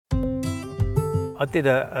I did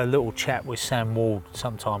a little chat with Sam Ward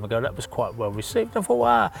some time ago. That was quite well received. I thought,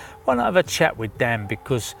 wow, why not have a chat with Dan?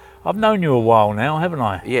 Because I've known you a while now, haven't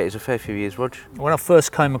I? Yeah, it's a fair few years, Rog. When I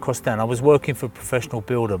first came across Dan, I was working for Professional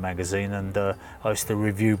Builder magazine, and I used to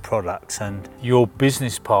review products. And your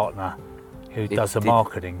business partner, who does the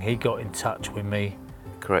marketing, he got in touch with me.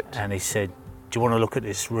 Correct. And he said, do you want to look at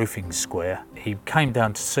this roofing square? He came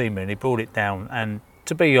down to see me and he brought it down. And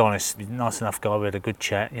to be honest, he's a nice enough guy. We had a good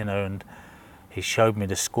chat, you know, and he showed me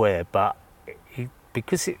the square. But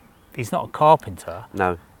he's not a carpenter.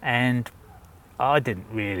 No. And I didn't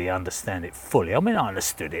really understand it fully. I mean, I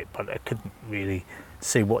understood it, but I couldn't really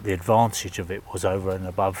see what the advantage of it was over and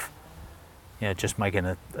above, you know, just making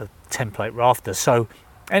a template rafter. So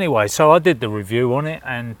anyway, so I did the review on it,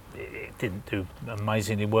 and it didn't do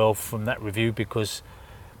amazingly well from that review, because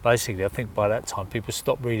basically I think by that time people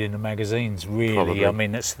stopped reading the magazines, really. Probably. I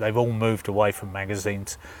mean, they've all moved away from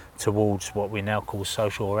magazines towards what we now call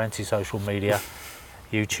social or anti-social media.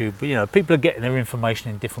 YouTube, but you know, people are getting their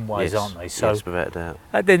information in different ways, aren't they? So yes, without a doubt.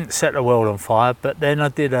 That didn't set the world on fire, but then I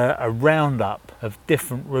did a roundup of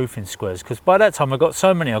different roofing squares, because by that time I got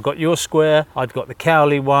so many. I got your square, I'd got the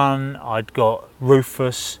Cowley one, I'd got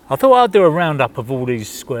Rufus. I thought I'd do a roundup of all these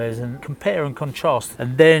squares and compare and contrast,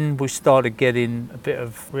 and then we started getting a bit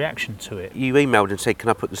of reaction to it. You emailed and said, can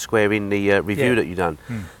I put the square in the review that you've done?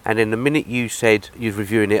 And then the minute you said you was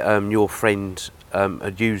reviewing it, your friend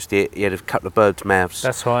had used it, he had a couple of birds' mouths.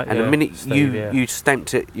 That's right. And the minute Steve, you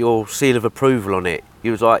stamped it, your seal of approval on it, you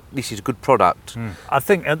was like, this is a good product. I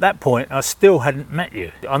think at that point I still hadn't met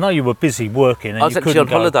you. I know you were busy working and I was you actually couldn't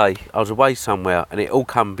on go. holiday. I was away somewhere, and it all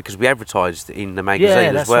come because we advertised in the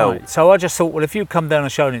magazine that's as well. Right. So I just thought, well, if you'd come down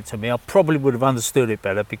and shown it to me, I probably would have understood it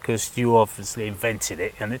better, because you obviously invented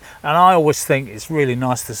it. And I always think it's really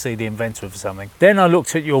nice to see the inventor of something. Then I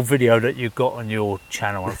looked at your video that you got on your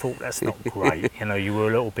channel and I thought, that's not great. You know, you were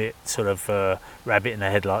a little bit sort of rabbit in the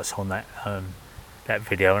headlights on that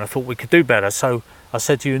video, and I thought we could do better. So I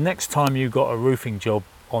said to you, next time you got a roofing job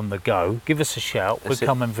on the go, give us a shout. We'll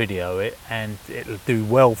come and video it, and it'll do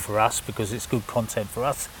well for us because it's good content for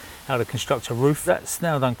us, how to construct a roof. That's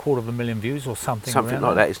now done 250,000 views or something. Something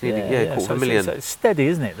like that. It's nearly, yeah, 250,000. So it's steady,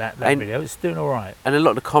 isn't it, that video? It's doing all right. And a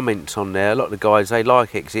lot of the comments on there, a lot of the guys, they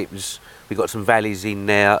like it because we got some valleys in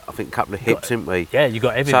there, I think a couple of hips, didn't we? Yeah, you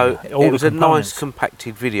got everything. So it was a nice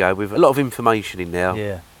compacted video with a lot of information in there.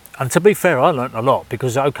 Yeah. And to be fair, I learnt a lot,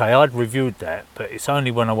 because, okay, I'd reviewed that, but it's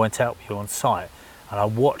only when I went out with you on site and I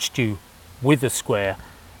watched you with the square,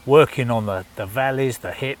 working on the valleys,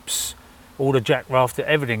 the hips, all the jack rafter,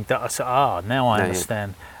 everything, that I said, now I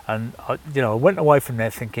understand. And, I went away from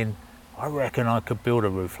there thinking, I reckon I could build a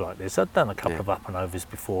roof like this. I'd done a couple of up and overs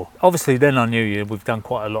before. Obviously, then I knew you. We've done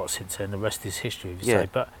quite a lot since then. The rest is history, as you say.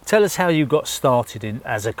 But tell us how you got started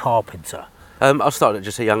as a carpenter. I started at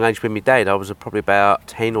just a young age with my dad. I was probably about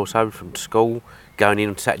 10 or so from school, going in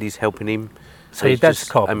on Saturdays helping him. So your dad's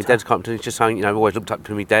a carpenter? My dad's a carpenter. It's just something, I've always looked up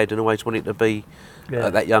to my dad and always wanted to be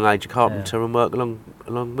at that young age a carpenter and work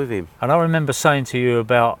along with him. And I remember saying to you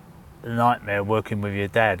about the nightmare working with your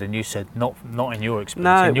dad, and you said not in your experience.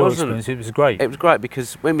 No, in your experience, it was great. It was great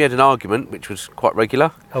because when we had an argument, which was quite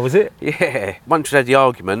regular. Oh, was it? Yeah. Once we had the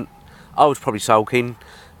argument, I was probably sulking,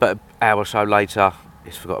 but an hour or so later,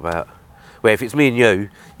 it's forgot about. Where if it's me and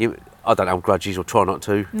you, I don't hold grudges or try not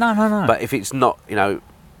to. No. But if it's not,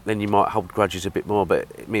 then you might hold grudges a bit more.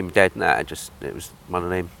 But me and my dad, it was one of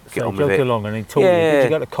them. Get on with it. Along and he taught you. Did you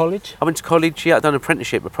go to college? I went to college. Yeah, I'd done a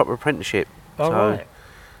proper apprenticeship. Oh, right.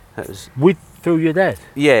 That was through your dad.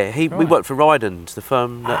 Yeah, we worked for Rydens, the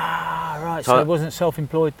firm. Right. So he wasn't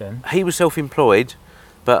self-employed then. He was self-employed,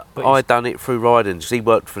 but I'd done it through Rydens. He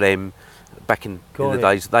worked for them back in the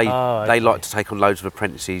days. They liked to take on loads of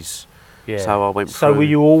apprentices. Yeah. So I went through. So were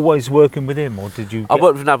you always working with him, or did you? I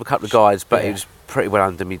worked with another couple of guys, but it was pretty well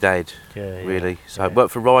under my dad, really. So I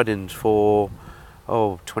worked for Rydens for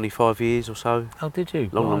 25 years or so. Oh, did you?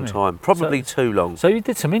 Long time. Probably too long. So you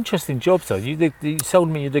did some interesting jobs, though. You told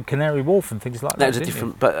me you did Canary Wharf and things like that. That was a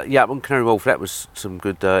different, but on Canary Wharf, that was some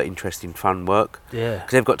good, interesting, fun work. Yeah.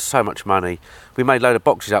 Because they've got so much money. We made a load of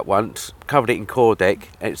boxes up once, covered it in Cordeck,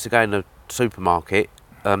 and it's to go in the supermarket,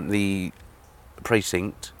 the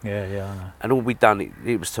precinct. Yeah, I know. And all we'd done,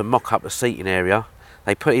 it was to mock up the seating area.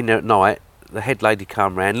 They put it in there at night. The head lady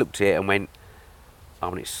came round, looked at it, and went,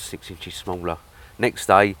 it's 6 inches smaller. Next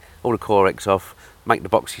day, all the Corex off, make the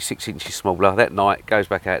boxes 6 inches smaller. That night, goes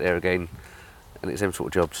back out there again, and it's them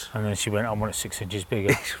sort of jobs. And then she went, I want it 6 inches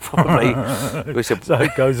bigger. Probably. We said, so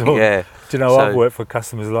it goes on. Yeah. Do you know, I've worked for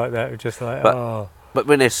customers like that, who just like, But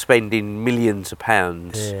when they're spending millions of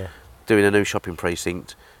pounds doing a new shopping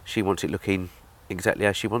precinct, she wants it looking exactly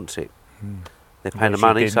how she wants it. They're paying the She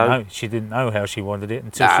money, didn't so know, she didn't know how she wanted it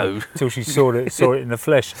until No. until she saw it in the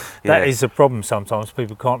flesh. That Yeah. is a problem sometimes.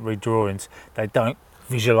 People can't read drawings. They don't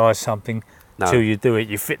visualise something No. till you do it.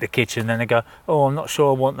 You fit the kitchen, then they go, "Oh, I'm not sure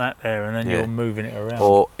I want that there," and then Yeah. you're moving it around.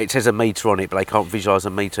 Or it says a metre on it, but they can't visualise a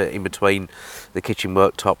metre in between the kitchen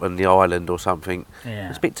worktop and the island or something. Yeah.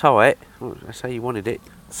 It's a bit tight. Well, that's how you wanted it.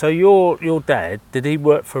 So your dad, did he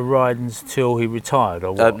work for Rydens till he retired,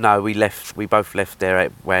 or what? No, we both left there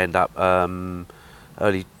at wound up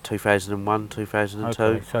early 2001, 2002.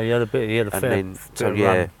 Okay, so he had a and fair then, bit so of yeah,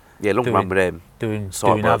 run long doing- run with them. doing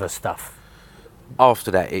site work. other stuff.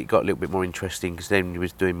 After that, it got a little bit more interesting because then he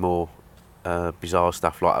was doing more bizarre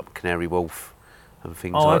stuff like up Canary Wharf and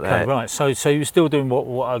things Oh, like okay, that. right. So you were still doing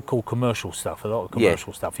what I'd call commercial stuff, a lot of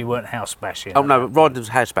commercial stuff. You weren't house bashing. Oh at no, that point. Rydens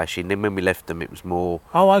house bashing. Then when we left them, it was more.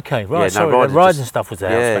 Oh, okay, right. Yeah, no, Sorry, Rydens the Rydens just- stuff was the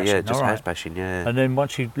house Yeah, bashing. yeah, just all right. house bashing. Yeah, And then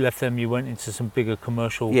once you left them, you went into some bigger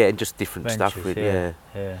commercial. yeah, and just different stuff. ventures, With,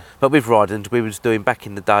 yeah. But with Rydens, we was doing back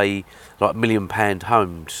in the day like £1 million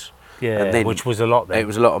homes. Yeah, And then which was a lot then. It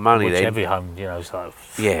was a lot of money which then. every home, is like.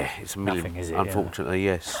 Yeah, it's a million. Nothing, is it? Yeah. Unfortunately,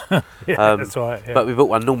 yes. Yeah, that's right. Yeah. But we bought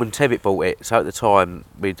one. Norman Tevitt bought it, so at the time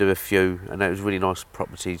we'd do a few, and it was really nice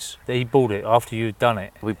properties. He bought it after you'd done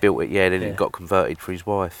it. We built it, yeah. Then Yeah. it got converted for his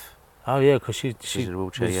wife. Oh yeah, because she She's in a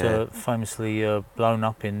wheelchair, was yeah. famously blown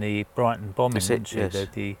up in the Brighton bombing, That's it, wasn't she? yes.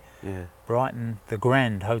 The Yeah, Brighton, the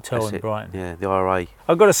Grand Hotel that's in it. Brighton. Yeah, the IRA.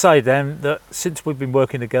 I've got to say, Dan, that since we've been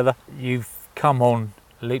working together, you've come on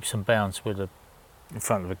leaps and bounds in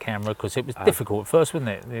front of a camera, because it was difficult at first, wasn't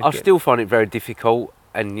it? I still find it very difficult,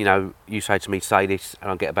 and you say to me, say this,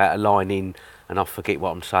 and I get about a line in, and I forget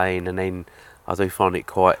what I'm saying, and then I do find it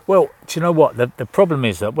quite. Well, do you know what? The problem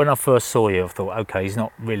is that when I first saw you, I thought, okay, he's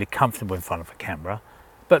not really comfortable in front of a camera.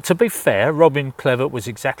 But to be fair, Robin Clever was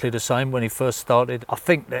exactly the same when he first started. I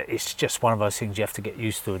think that it's just one of those things you have to get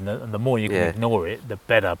used to, and the more you can Yeah. ignore it, the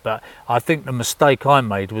better. But I think the mistake I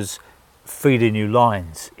made was feeding you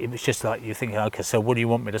lines. It was just like you're thinking, okay, so what do you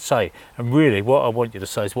want me to say? And really, what I want you to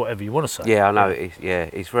say is whatever you want to say. Yeah, I know.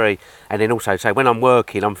 It's very. And then also, say when I'm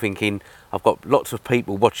working, I'm thinking I've got lots of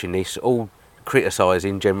people watching this, all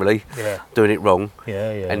criticising generally, Yeah. doing it wrong,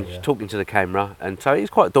 And and talking to the camera, and so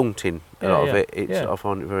it's quite daunting. A lot of it. I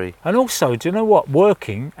find it very. And also, do you know what?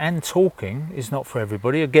 Working and talking is not for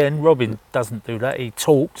everybody. Again, Robin doesn't do that. He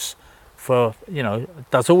talks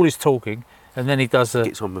does all his talking, and then he does a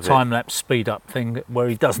Gets on with it. time-lapse speed-up thing where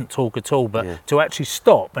he doesn't talk at all. But Yeah. to actually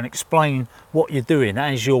stop and explain what you're doing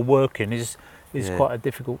as you're working is Yeah. quite a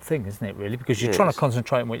difficult thing, isn't it, really? Because you're Yeah, trying to it's-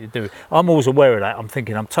 concentrate on what you're doing. I'm always aware of that. I'm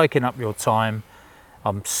thinking I'm taking up your time.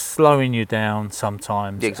 I'm slowing you down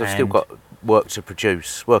sometimes. Yeah, because I've still and- got work to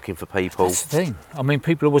produce, working for people. That's the thing. I mean,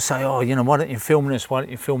 people always say, "Oh, why don't you film this? Why don't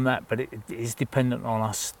you film that?" But it is dependent on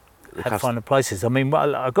us having fun at places. I mean,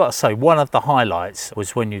 I've got to say, one of the highlights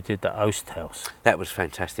was when you did the Oast House. That was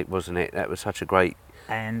fantastic, wasn't it? That was such a great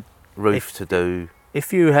And roof to do.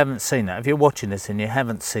 if you haven't seen that, if you're watching this and you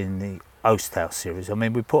haven't seen the Oast House series, I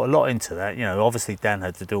mean, we put a lot into that. Obviously Dan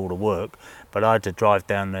had to do all the work, but I had to drive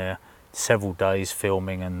down there several days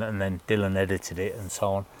filming, and then Dylan edited it and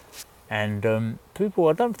so on. And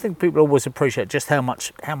I don't think people always appreciate just how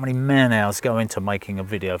many man hours go into making a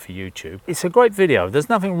video for YouTube. It's a great video. There's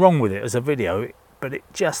nothing wrong with it as a video, but it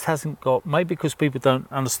just hasn't got, maybe because people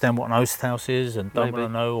don't understand what an Oast House is and don't want to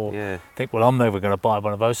know, or Yeah. think, well, I'm never going to buy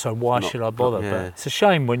one of those, so why should I bother? yeah. But it's a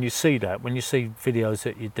shame when you see that, when you see videos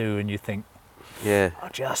that you do and you think, Yeah. I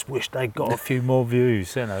just wish they got a few more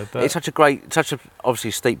views, But It's such a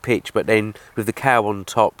obviously steep pitch, but then with the cow on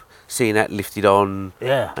top, seeing that lifted on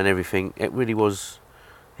yeah, and everything, it really was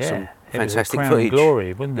some it was a fantastic crown footage.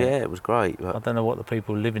 glory, wasn't it? Yeah, it was great. I But don't know what the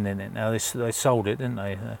people living in it now. They sold it, didn't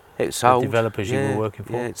they? it sold. developers you yeah, were working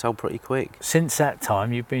for. Yeah, it sold pretty quick. Since that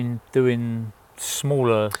time, you've been doing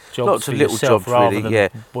smaller jobs Lots for of little yourself jobs, rather really, than yeah.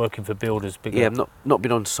 working for builders. Bigger. Yeah, I've not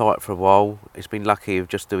been on site for a while. It's been lucky of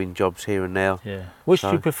just doing jobs here and there. Yeah. Which do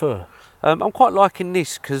So- you prefer? I'm quite liking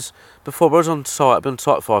this because before I was on site, I've been on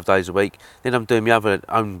site 5 days a week. Then I'm doing my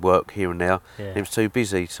own work here and there. Yeah. And it was too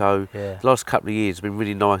busy. So Yeah. the last couple of years have been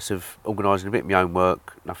really nice of organising a bit of my own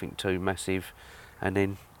work, nothing too massive, and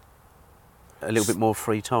then a little bit more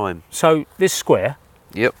free time. So this square,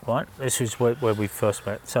 Yep. right? This is where we first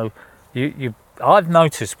met. So I've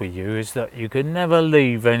noticed with you is that you can never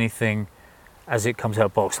leave anything as it comes out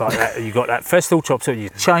of the box like that. You got that Festool chop, so you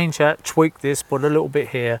change that, tweak this, put a little bit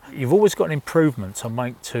here. You've always got an improvement to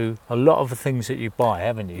make to a lot of the things that you buy,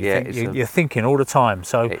 haven't you? Yeah, You're thinking all the time.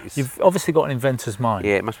 So It's- you've obviously got an inventor's mind.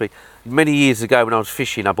 Yeah, it must be. Many years ago when I was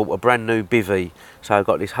fishing, I bought a brand new bivvy. So I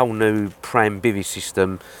got this whole new pram bivvy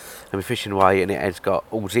system, and we're fishing away, and it has got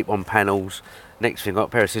all zip-on panels. Next thing, I got a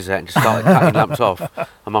pair of scissors out and just started cutting lumps off.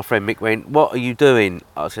 And my friend Mick went, "What are you doing?"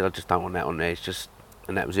 I said, "I just don't want that on there. It's just,"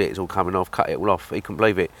 and that was it. It's all coming off. Cut it all off. He couldn't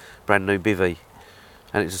believe it. Brand new bivvy.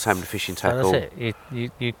 And it's the same with the fishing tackle. So that's it.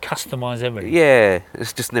 You customise everything. Yeah,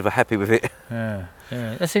 it's just never happy with it. Yeah.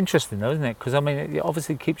 That's interesting though, isn't it? Because I mean, it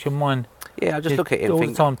obviously keeps your mind. Yeah, I just look at it and all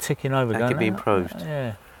think the time ticking over. that could be improved.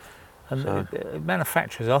 Yeah. And So.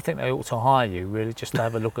 manufacturers, I think they ought to hire you really just to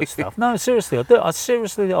have a look at stuff. No, seriously, I do.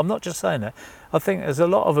 I'm not just saying that. I think there's a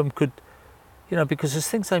lot of them could, because there's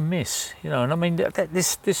things they miss, and I mean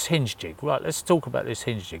this hinge jig, right? Let's talk about this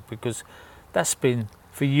hinge jig because that's been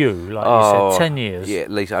for you, like you said, 10 years. Yeah,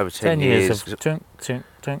 at least over 10 years. of tink, tink,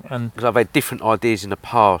 tink, and Because I've had different ideas in the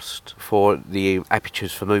past for the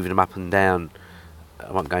apertures for moving them up and down.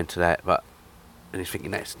 I won't go into that, but and he's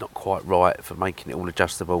thinking that's not quite right for making it all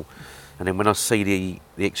adjustable. And then when I see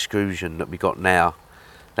the extrusion that we got now,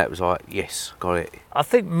 that was like, yes, got it. I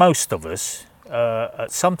think most of us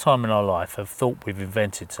at some time in our life have thought we've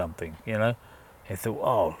invented something, and thought,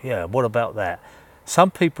 oh yeah, what about that?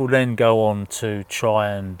 Some people then go on to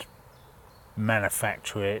try and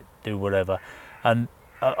manufacture it, do whatever. And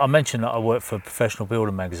I mentioned that I worked for a professional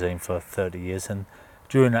builder magazine for 30 years, and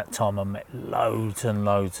during that time I met loads and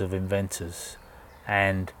loads of inventors,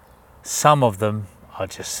 and some of them I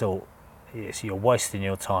just thought, yes, you're wasting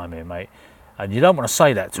your time here, mate. And you don't want to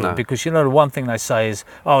say that to them because the one thing they say is,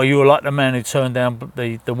 oh, you were like the man who turned down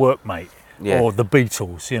the workmate, or the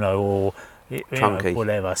Beatles, or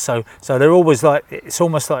whatever. So they're always like, it's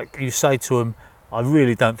almost like you say to them, I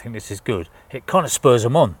really don't think this is good. It kind of spurs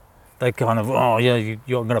them on. They kind of, oh yeah,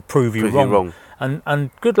 you're going to prove you wrong.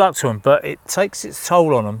 And good luck to them, but it takes its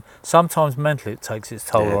toll on them. Sometimes mentally it takes its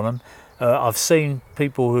toll on them. I've seen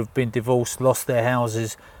people who have been divorced, lost their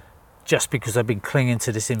houses, just because they've been clinging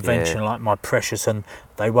to this invention like my precious, and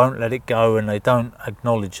they won't let it go and they don't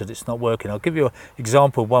acknowledge that it's not working. I'll give you an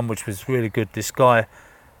example of one which was really good. This guy,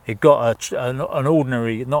 he got an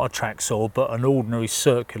ordinary, not a track saw, but an ordinary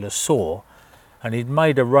circular saw, and he'd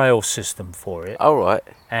made a rail system for it. All right.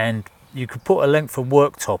 And you could put a length of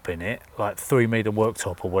worktop in it, like 3 metre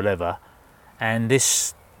worktop or whatever, and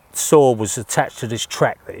this saw was attached to this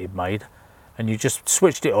track that he'd made, and you just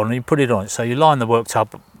switched it on and you put it on. So you line the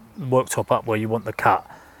worktop up where you want the cut,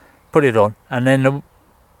 put it on, and then the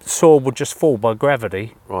saw would just fall by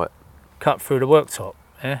gravity, cut through the worktop,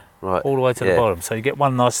 all the way to the bottom. So you get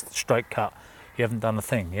one nice straight cut. You haven't done a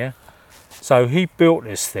thing, So he built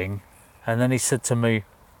this thing, and then he said to me,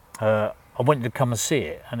 I want you to come and see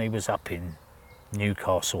it. And he was up in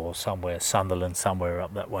Newcastle or somewhere, Sunderland, somewhere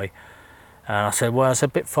up that way. And I said, well, it's a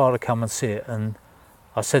bit far to come and see it. And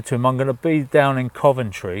I said to him, I'm going to be down in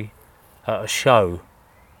Coventry at a show,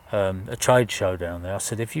 a trade show down there. I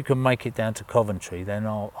said, if you can make it down to Coventry, then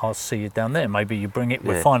I'll see you down there. Maybe you bring it,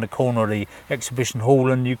 we'll find a corner of the exhibition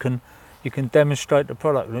hall and you can demonstrate the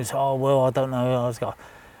product. And he said, oh, well, I don't know.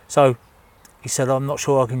 So he said, I'm not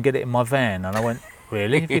sure I can get it in my van. And I went,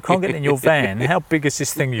 really? If you can't get it in your van, how big is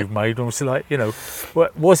this thing you've made? And I was like,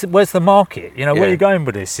 where's the market? Where are you going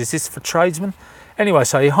with this? Is this for tradesmen? Anyway,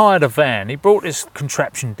 so he hired a van. He brought this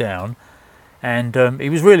contraption down. And he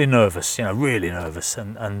was really nervous, really nervous.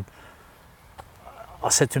 And I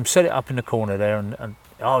said to him, set it up in the corner there. And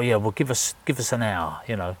oh yeah, well give us an hour,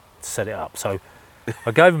 to set it up. So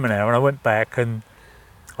I gave him an hour, and I went back and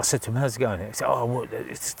I said to him, how's it going? He said, oh, well,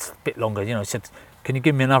 it's a bit longer. He said, can you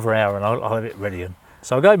give me another hour and I'll have it ready? And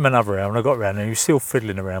so I gave him another hour, and I got around, and he was still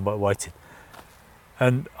fiddling around, but I waited.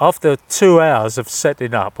 And after 2 hours of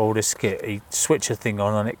setting up all this kit, he switched the thing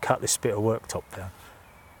on and it cut this bit of worktop down.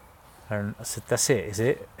 And I said, that's it, is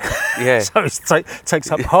it? Yeah. So it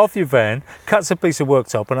takes up half your van, cuts a piece of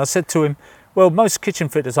worktop. And I said to him, well, most kitchen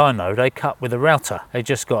fitters I know, they cut with a router. They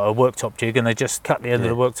just got a worktop jig and they just cut the end of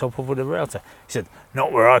the worktop off with a router. He said,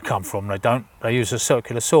 not where I come from, they don't. They use a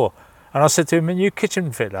circular saw. And I said to him, are you a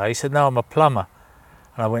kitchen fitter? He said, no, I'm a plumber.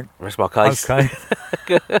 And I went, rest my case. Okay.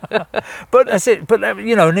 But that's it. But,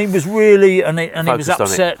 and he was really, and he was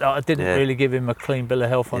upset that I didn't really give him a clean bill of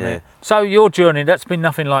health on it. So your journey, that's been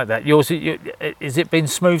nothing like that. Yours, is it been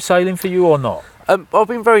smooth sailing for you or not? I've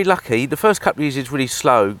been very lucky. The first couple of years is really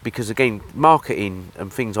slow because, again, marketing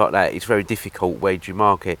and things like that, it's very difficult. Where do you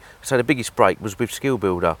market? So the biggest break was with Skill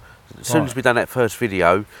Builder. As soon as we done that first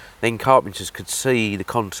video, then carpenters could see the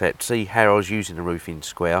concept, see how I was using the roofing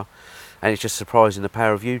square, and it's just surprising the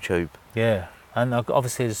power of YouTube. Yeah, and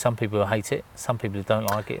obviously there's some people who hate it, some people who don't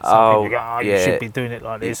like it. Some people go, you should be doing it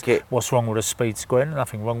like this. What's wrong with a speed square?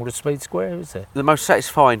 Nothing wrong with a speed square, is there? The most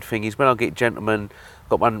satisfying thing is when I get gentlemen,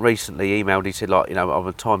 got one recently emailed, he said, I'm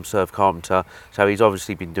a time-served carpenter, so he's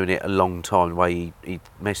obviously been doing it a long time, the way he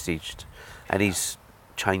messaged, and he's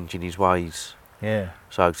changing his ways. Yeah.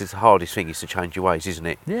 So 'cause it's the hardest thing is to change your ways, isn't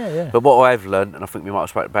it? Yeah, yeah. But what I've learned, and I think we might have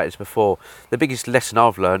spoken about this before, the biggest lesson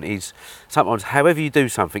I've learned is sometimes however you do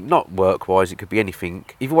something, not work-wise, it could be anything,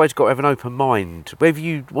 you've always got to have an open mind. Whether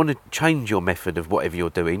you want to change your method of whatever you're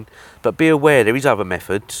doing, but be aware there is other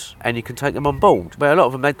methods and you can take them on board. But a lot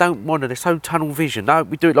of them, they don't want to, they're so tunnel vision. No,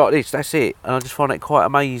 we do it like this, that's it. And I just find it quite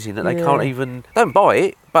amazing that they can't even, don't buy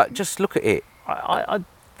it, but just look at it.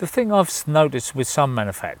 The thing I've noticed with some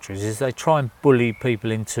manufacturers is they try and bully people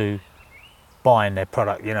into buying their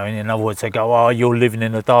product, you know. In other words, they go, oh, you're living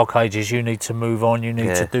in the dark ages, you need to move on, you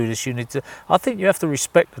need to do this, you need to... I think you have to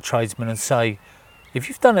respect the tradesman and say, if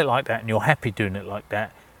you've done it like that and you're happy doing it like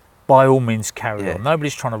that, by all means carry on.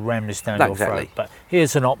 Nobody's trying to ram this down your throat. But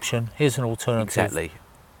here's an option, here's an alternative. Exactly.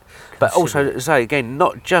 But also, to say again,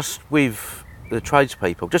 not just with the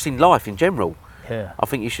tradespeople, just in life in general. Yeah. I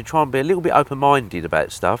think you should try and be a little bit open-minded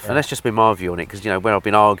about stuff, and that's just been my view on it. Because you know, when I've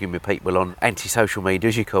been arguing with people on anti-social media,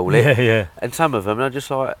 as you call it, and some of them are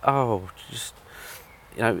just like, oh, just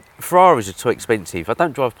you know, Ferraris are too expensive. I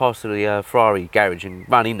don't drive past the Ferrari garage and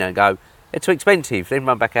run in there and go, they're too expensive. Then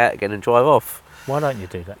run back out again and drive off. Why don't you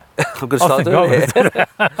do that? I'm going to start doing it.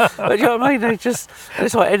 But you know what I mean?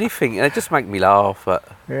 It's like anything. They just make me laugh. But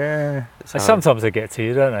yeah. So, sometimes they get to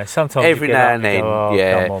you, don't they? Sometimes every you get now and then, go, oh,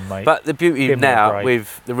 yeah. Come on, mate. But the beauty now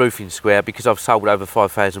with the roofing square, because I've sold over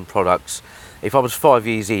 5,000 products, if I was 5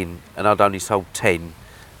 years in and I'd only sold 10,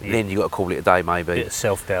 then you've got to call it a day, maybe. Bit of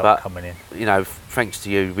self-doubt coming in. You know, thanks to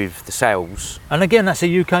you with the sales. And again, that's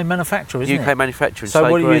a UK manufacturer, isn't it? UK manufacturer. So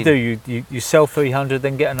what do? You sell 300,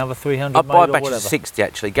 then get another 300 I made buy or batches whatever? of 60,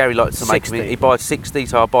 actually. Gary likes to make them. He buys 60,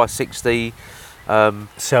 so I buy 60.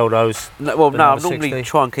 Sell those? No, I normally 60.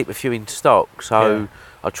 try and keep a few in stock, so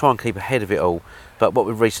I try and keep ahead of it all. But what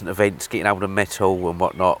with recent events, getting hold of metal and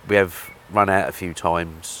whatnot, we have run out a few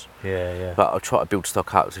times. Yeah. But I try to build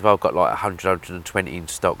stock up. So if I've got like 100, 120 in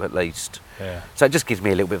stock at least. Yeah. So it just gives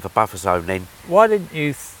me a little bit of a buffer zone then. Why didn't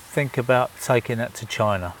you think about taking that to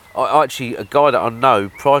China? I actually, a guy that I know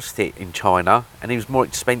priced it in China, and he was more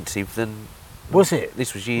expensive than... Was it?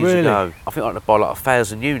 This was years ago. I think I had to buy like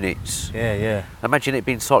 1,000 units. Yeah. Imagine it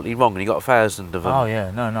being slightly wrong and you got 1,000 of them. Oh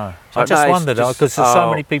yeah, no. So I just wondered because there's so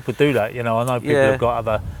many people do that. You know, I know people have got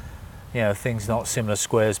other, you know, things not similar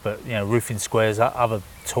squares, but you know, roofing squares, other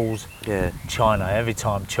tools. Yeah. China every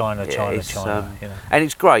time, China. You know. And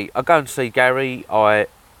it's great. I go and see Gary. I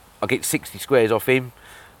get 60 squares off him.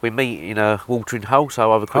 We meet in a watering hole,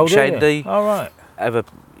 so I have a quick shandy. All right. Have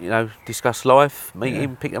a discuss life, meet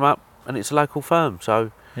him, pick them up. And it's a local firm,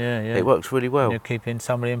 so it works really well. And you're keeping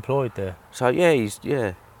somebody employed there. So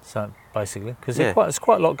So basically, because there's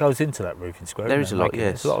quite a lot goes into that roofing square. There is a lot,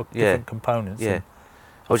 There's a lot of different components. Yeah.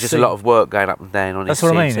 Or just a lot of work going up and down on it. That's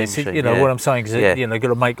what I mean. It's, you know what I'm saying is, you know, got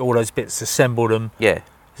to make all those bits, assemble them. Yeah.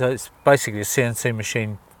 So it's basically a CNC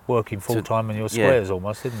machine working full time in your squares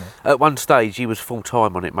almost, isn't it? At one stage, he was full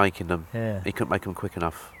time on it making them. Yeah. He couldn't make them quick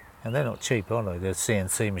enough. And they're not cheap, are they? They're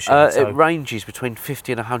CNC machines. It ranges between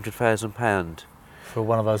 £50,000 and £100,000 for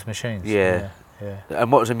one of those machines. Yeah.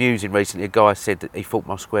 And what was amusing recently, a guy said that he thought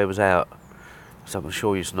my square was out. So I'm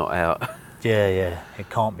sure it's not out. Yeah, it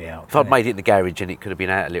can't be out. If I'd made it in the garage, and it could have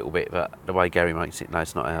been out a little bit, but the way Gary makes it, no,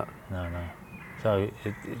 it's not out. No. So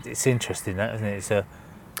it's interesting, that, isn't it?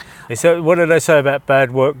 It's a what do they say about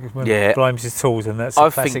bad workman blames his tools, and that's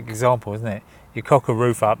a classic example, isn't it? You cock a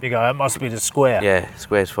roof up, you go, that must be the square. Yeah,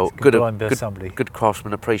 square's fault. Good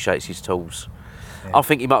craftsman appreciates his tools. Yeah. I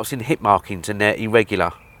think he might have seen hip markings and they're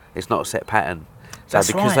irregular. It's not a set pattern. So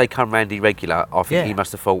because they come round irregular, I think he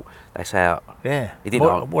must have thought that's out. Yeah. He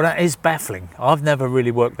didn't well, that is baffling. I've never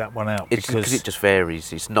really worked that one out. Because it just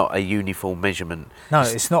varies. It's not a uniform measurement. No,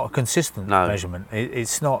 it's not a consistent measurement.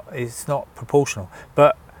 It's not proportional.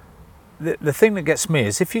 But the thing that gets me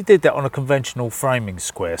is if you did that on a conventional framing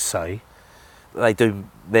square, say, they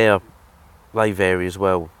vary as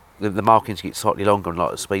well. The markings get slightly longer on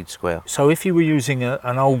like a speed square. So if you were using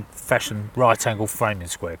an old-fashioned right-angle framing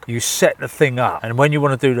square, you set the thing up, and when you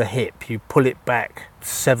want to do the hip, you pull it back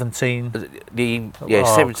 17.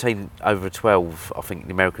 17 over 12. I think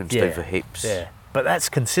the Americans do for hips. Yeah, but that's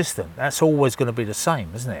consistent. That's always going to be the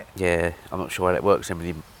same, isn't it? Yeah, I'm not sure how that works then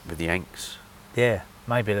with the Yanks. Yeah.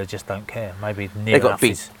 Maybe they just don't care. Maybe near enough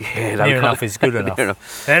is good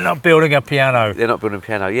enough. They're not building a piano.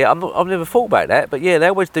 Yeah, I've never thought about that, but yeah, they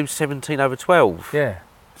always do 17 over 12. Yeah,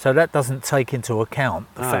 so that doesn't take into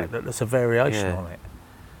account the fact that there's a variation on it.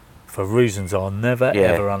 For reasons I'll never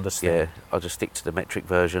ever understand. Yeah, I'll just stick to the metric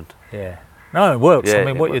version. Yeah, no, it works. I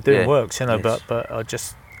mean, what you're doing works, you know. But I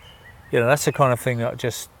just, you know, that's the kind of thing that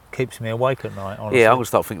keeps me awake at night, honestly. Yeah, I'm going to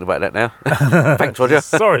start thinking about that now. Thanks, Roger.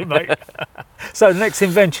 Sorry, mate. So, next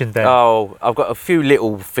invention, then. Oh, I've got a few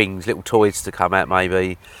little things, little toys to come out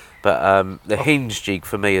maybe. But the hinge jig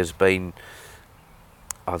for me has been,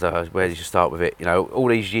 I don't know, where did you start with it? You know, all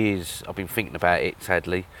these years I've been thinking about it,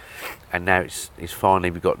 sadly. And now it's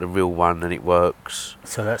finally, we've got the real one and it works.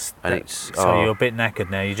 So so you're a bit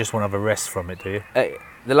knackered now, you just want to have a rest from it, do you?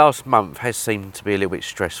 The last month has seemed to be a little bit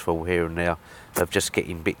stressful here and there, of just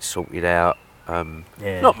getting bits sorted out.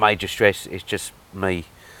 Not major stress, it's just me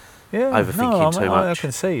overthinking too much. I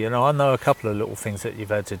can see, you know, I know a couple of little things that you've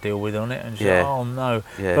had to deal with on it, and oh no.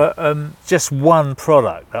 Yeah. But just one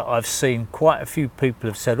product that I've seen quite a few people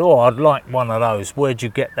have said, oh, I'd like one of those, where'd you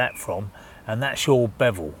get that from? And that's your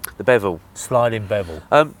bevel. The bevel. Sliding bevel.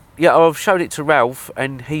 Yeah, I've showed it to Ralph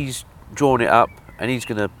and he's drawn it up and he's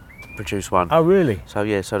going to produce one. Oh, really? So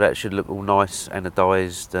yeah, so that should look all nice,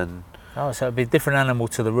 anodised and... Oh, so it'd be a different animal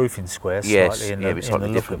to the roofing square, yes, slightly it's in the slightly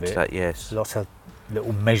look of different it. to that, yes. Lots of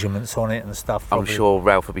little measurements on it and stuff. Probably. I'm sure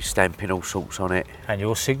Ralph will be stamping all sorts on it. And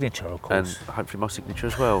your signature, of course. And hopefully my signature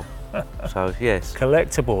as well. So, yes.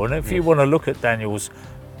 Collectible. And if you want to look at Daniel's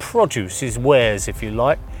produce, his wares, if you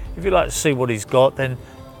like to see what he's got, then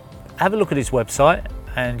have a look at his website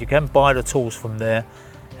and you can buy the tools from there.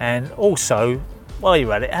 And also, while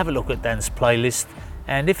you're at it, have a look at Dan's playlist.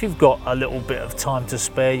 And if you've got a little bit of time to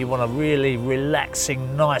spare, you want a really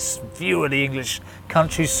relaxing, nice view of the English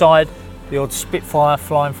countryside, the odd Spitfire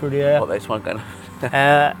flying through the air. What, that's one going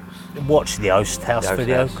watch the Host House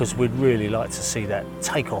video, because we'd really like to see that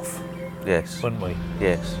take off. Yes. Wouldn't we?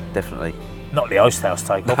 Yes, definitely. Not the Host House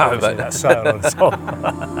take off, obviously, that's sail on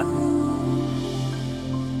top.